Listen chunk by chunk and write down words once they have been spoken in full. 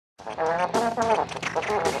I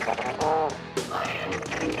am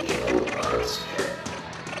an evil monster.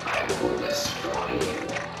 I will destroy you.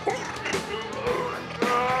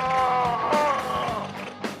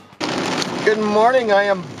 Good morning, I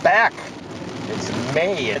am back. It's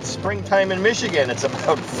May, it's springtime in Michigan. It's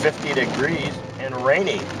about 50 degrees and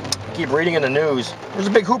rainy. Keep reading in the news. There's a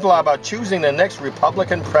big hoopla about choosing the next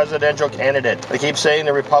Republican presidential candidate. They keep saying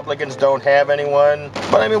the Republicans don't have anyone.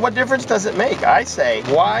 But I mean, what difference does it make? I say,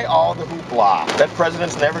 why all the hoopla? That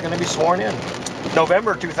president's never going to be sworn in.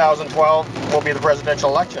 November 2012 will be the presidential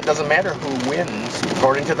election. It doesn't matter who wins.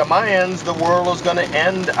 According to the Mayans, the world is going to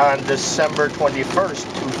end on December 21st,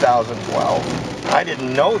 2012. I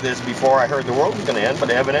didn't know this before I heard the world was going to end, but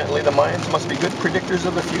evidently the Mayans must be good predictors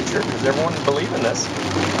of the future because everyone's believing this.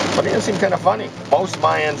 But it seems kind of funny. Most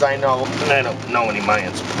Mayans I know, and I don't know any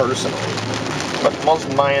Mayans personally, but most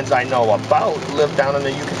Mayans I know about live down in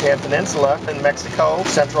the Yucatan Peninsula in Mexico,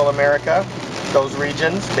 Central America, those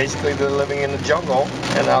regions. Basically, they're living in the jungle,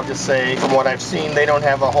 and I'll just say, from what I've seen, they don't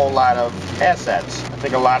have a whole lot of assets. I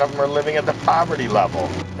think a lot of them are living at the poverty level.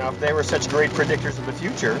 Now, if they were such great predictors of the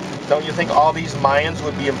future, don't you think all these Mayans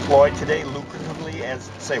would be employed today lucratively as,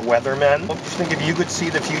 say, weathermen? Don't you think if you could see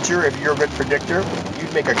the future, if you're a good predictor,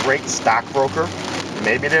 you'd make a great stockbroker?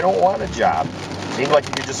 Maybe they don't want a job. Seems like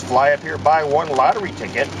you could just fly up here, buy one lottery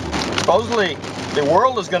ticket. Supposedly, the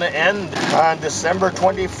world is going to end on December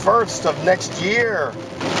 21st of next year.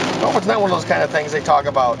 No, it's not one of those kind of things they talk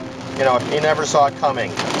about, you know, you never saw it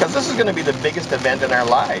coming. Because this is going to be the biggest event in our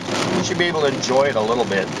lives. We should be able to enjoy it a little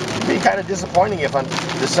bit. It'd be kind of disappointing if on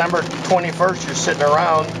December 21st you're sitting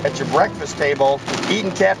around at your breakfast table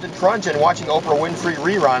eating Captain Crunch and watching Oprah Winfrey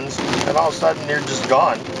reruns, and all of a sudden you're just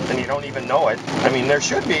gone and you don't even know it. I mean, there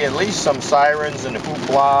should be at least some sirens and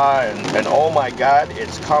hoopla and oh my God,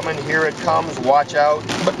 it's coming, here it comes, watch out.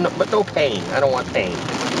 But no pain. I don't want pain.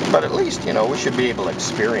 But at least, you know, we should be able to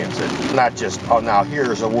experience it. Not just, oh, now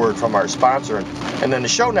here's a word from our sponsor, and then the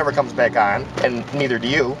show never comes back on, and neither do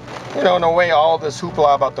you. You know, in a way, all this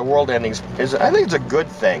hoopla about the world endings is, I think it's a good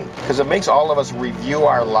thing, because it makes all of us review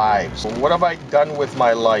our lives. What have I done with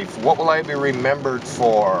my life? What will I be remembered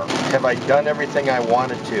for? Have I done everything I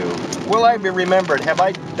wanted to? Will I be remembered? Have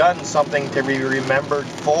I done something to be remembered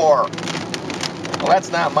for? Well,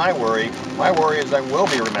 that's not my worry. My worry is I will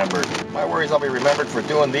be remembered. My worry is I'll be remembered for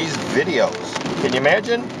doing these videos. Can you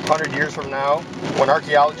imagine 100 years from now when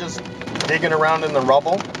archaeologists digging around in the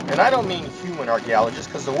rubble? And I don't mean human archaeologists,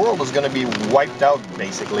 because the world is going to be wiped out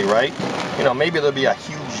basically, right? You know, maybe there'll be a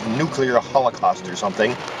huge nuclear holocaust or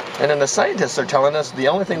something. And then the scientists are telling us the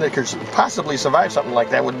only thing that could possibly survive something like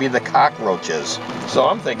that would be the cockroaches. So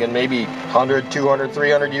I'm thinking maybe 100, 200,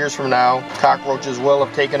 300 years from now, cockroaches will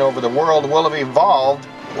have taken over the world, will have evolved,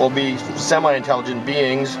 will be semi-intelligent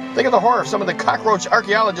beings. Think of the horror if some of the cockroach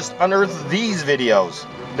archaeologists unearthed these videos.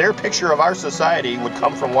 Their picture of our society would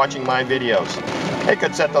come from watching my videos. It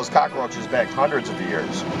could set those cockroaches back hundreds of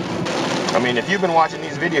years. I mean, if you've been watching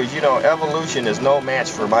these videos, you know evolution is no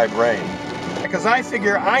match for my brain. Because I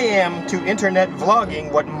figure I am to internet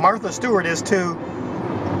vlogging what Martha Stewart is to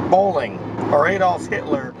bowling, or Adolf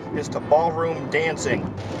Hitler is to ballroom dancing.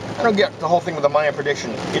 I don't get the whole thing with the Mayan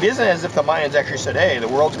prediction. It isn't as if the Mayans actually said, hey, the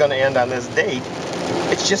world's going to end on this date.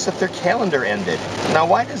 It's just that their calendar ended. Now,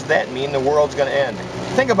 why does that mean the world's going to end?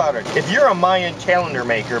 Think about it. If you're a Mayan calendar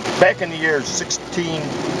maker back in the year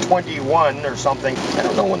 1621 or something, I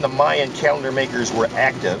don't know when the Mayan calendar makers were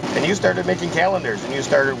active, and you started making calendars, and you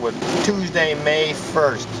started with Tuesday, May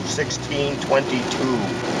 1st,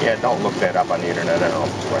 1622. Yeah, don't look that up on the internet. I don't know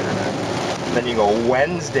if it's right or not. Then you go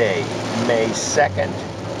Wednesday, May 2nd,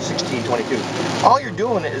 1622. All you're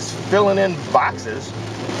doing is filling in boxes,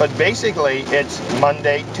 but basically it's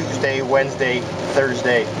Monday, Tuesday, Wednesday,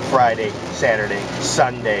 Thursday, Friday, Saturday,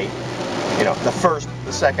 Sunday, you know, the 1st,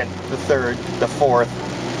 the 2nd, the 3rd, the 4th,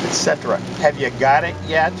 etc. Have you got it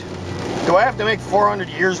yet? Do I have to make 400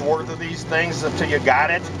 years worth of these things until you got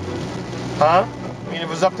it? Huh? I mean, if it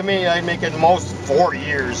was up to me, I'd make it most 4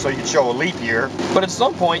 years so you could show a leap year. But at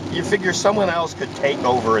some point, you figure someone else could take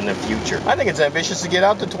over in the future. I think it's ambitious to get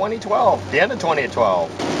out to 2012, the end of 2012.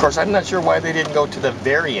 Of course, I'm not sure why they didn't go to the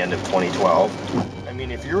very end of 2012. I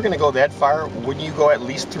mean, if you were going to go that far, wouldn't you go at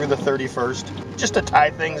least through the 31st? Just to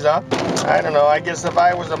tie things up? I don't know. I guess if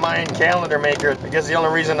I was a Mayan calendar maker, I guess the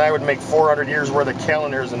only reason I would make 400 years worth of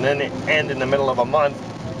calendars and then end in the middle of a month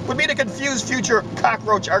would be to confuse future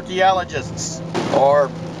cockroach archaeologists. Or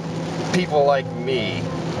people like me.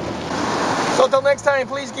 So until next time,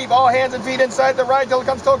 please keep all hands and feet inside the ride till it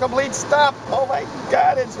comes to a complete stop. Oh my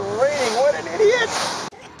God, it's raining. What an idiot.